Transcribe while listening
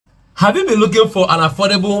Have you been looking for an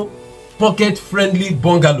affordable, pocket-friendly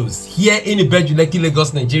bungalows here in Ibeju Lekki,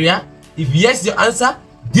 Lagos, Nigeria? If yes, your answer,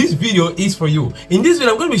 this video is for you. In this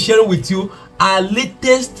video, I'm going to be sharing with you our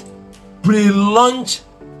latest pre-launch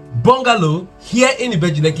bungalow here in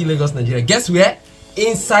Ibeju Lekki, Lagos, Nigeria. Guess where?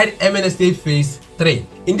 Inside ENSUITE Phase 3.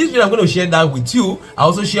 In this video, I'm going to share that with you. I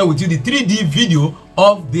also share with you the 3D video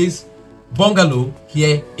of this bungalow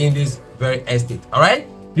here in this very estate. All right?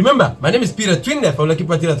 Remember, my name is Peter Twinner from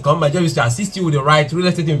LuckyPanTry.com. My job is to assist you with the right real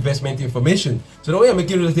estate investment information. So that when you're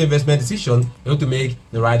making real estate investment decision, you're able to make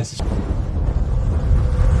the right decision.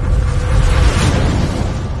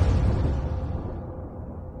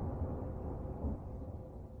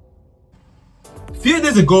 Few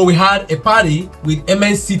days ago, we had a party with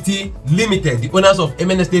ENSUITE Limited, the owners of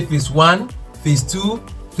ENSUITE Phase 1, Phase 2,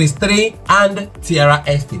 Phase 3, and Tierra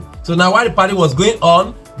Estate. So now while the party was going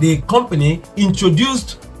on, the company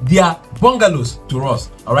introduced their bungalows to us.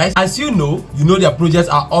 All right, as you know their projects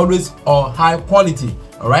are always of high quality.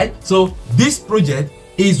 All right, so this project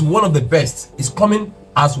is one of the best. It's coming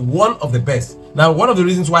as one of the best. Now, one of the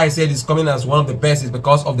reasons why I said it's coming as one of the best is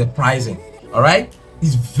because of the pricing. All right,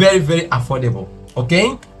 it's very, very affordable.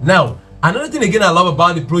 Okay, now another thing again I love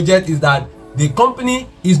about the project is that the company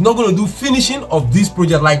is not going to do finishing of this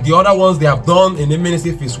project like the other ones they have done in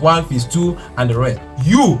ENSUITE Phase 1, Phase 2, and the rest.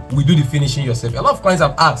 You will do the finishing yourself. A lot of clients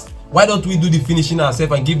have asked, why don't we do the finishing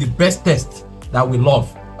ourselves and give the best test that we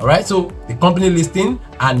love? All right, so the company listing,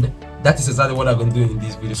 and that is exactly what I'm going to do in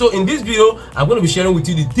this video. So in this video, I'm going to be sharing with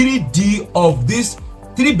you the 3D of this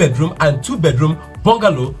 3-bedroom and 2-bedroom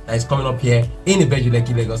bungalow that is coming up here in Ibeju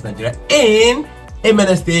Lekki, Lagos, Nigeria, in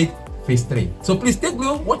ENSUITE Phase 3. So please take a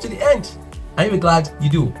look, watch to the end, and you'll be glad you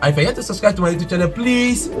do. And if you're yet to subscribe to my YouTube channel,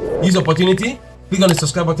 please use the opportunity. Click on the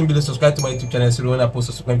subscribe button below, subscribe to my YouTube channel so when I post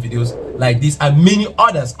subsequent videos like this and many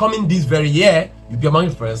others coming this very year, you'll be among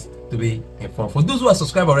the first to be informed. For those who are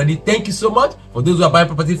subscribed already, thank you so much. For those who are buying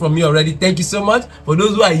property from me already, thank you so much. For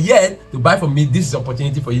those who are yet to buy from me, this is an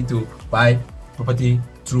opportunity for you to buy property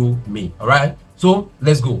through me. All right, so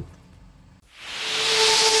let's go.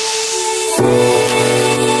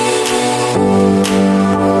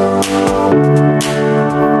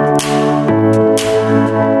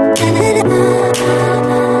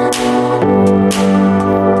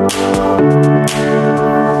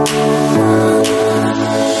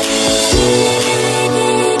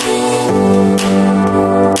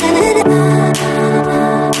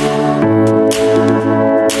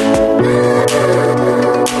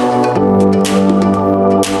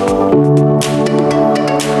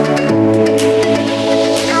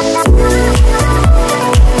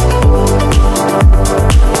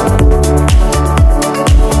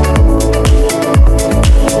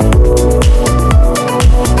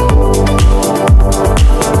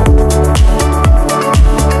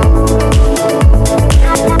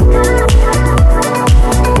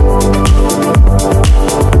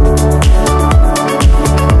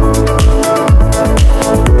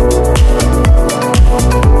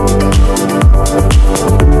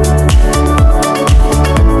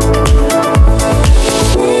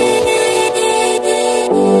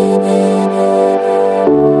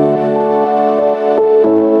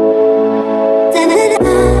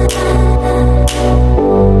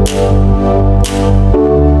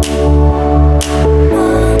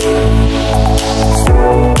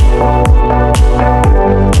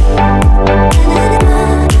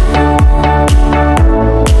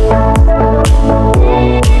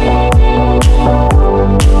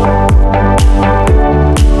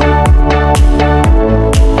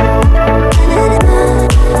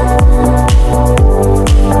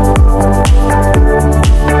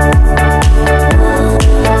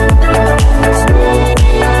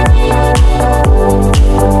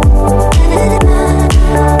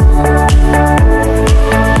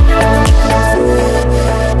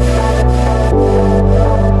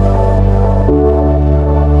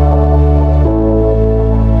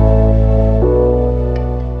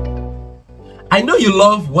 I know you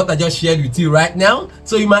love what I just shared with you right now,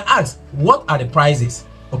 so you might ask, what are the prices?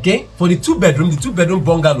 Okay, for the 2-bedroom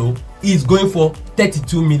bungalow is going for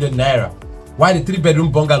 32 million naira, while the 3-bedroom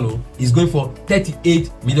bungalow is going for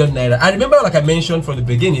 38 million naira. And remember, like I mentioned from the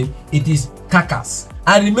beginning, it is CARCASS.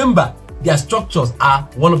 And remember, their structures are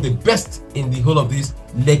one of the best in the whole of these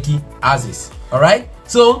Lekki houses. All right,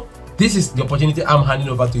 so this is the opportunity I'm handing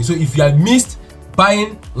over to you. So if you have missed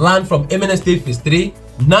buying land from ENSUITE Phase 3,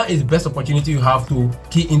 now is the best opportunity you have to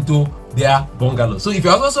key into their bungalow. So if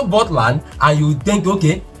you have also bought land and you think,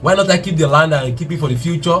 okay, why not I keep the land and keep it for the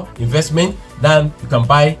future investment, then you can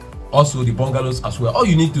buy also the bungalows as well. All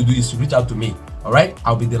you need to do is to reach out to me. All right,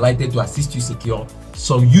 I'll be delighted to assist you secure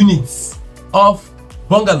some units of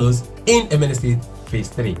bungalows in Emene Estate Phase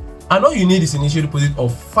 3. And all you need is initial deposit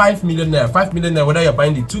of 5 million naira. 5 million naira, whether you're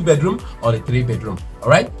buying the 2-bedroom or the 3-bedroom. All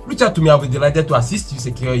right, reach out to me. I'll be delighted to assist you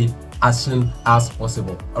secure it as soon as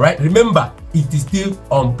possible. All right, remember, it is still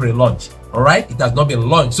on pre-launch. All right, it has not been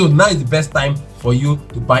launched, so now is the best time for you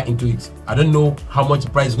to buy into it. I don't know how much the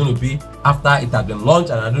price is going to be after it has been launched,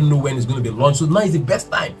 and I don't know when it's going to be launched, so now is the best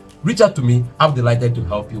time. Reach out to me. I'm delighted to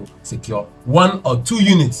help you secure 1 or 2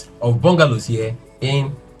 units of bungalows here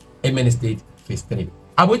in Emene Estate Phase 3.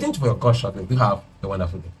 I'm waiting for your call shortly. Do have a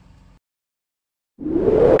wonderful day.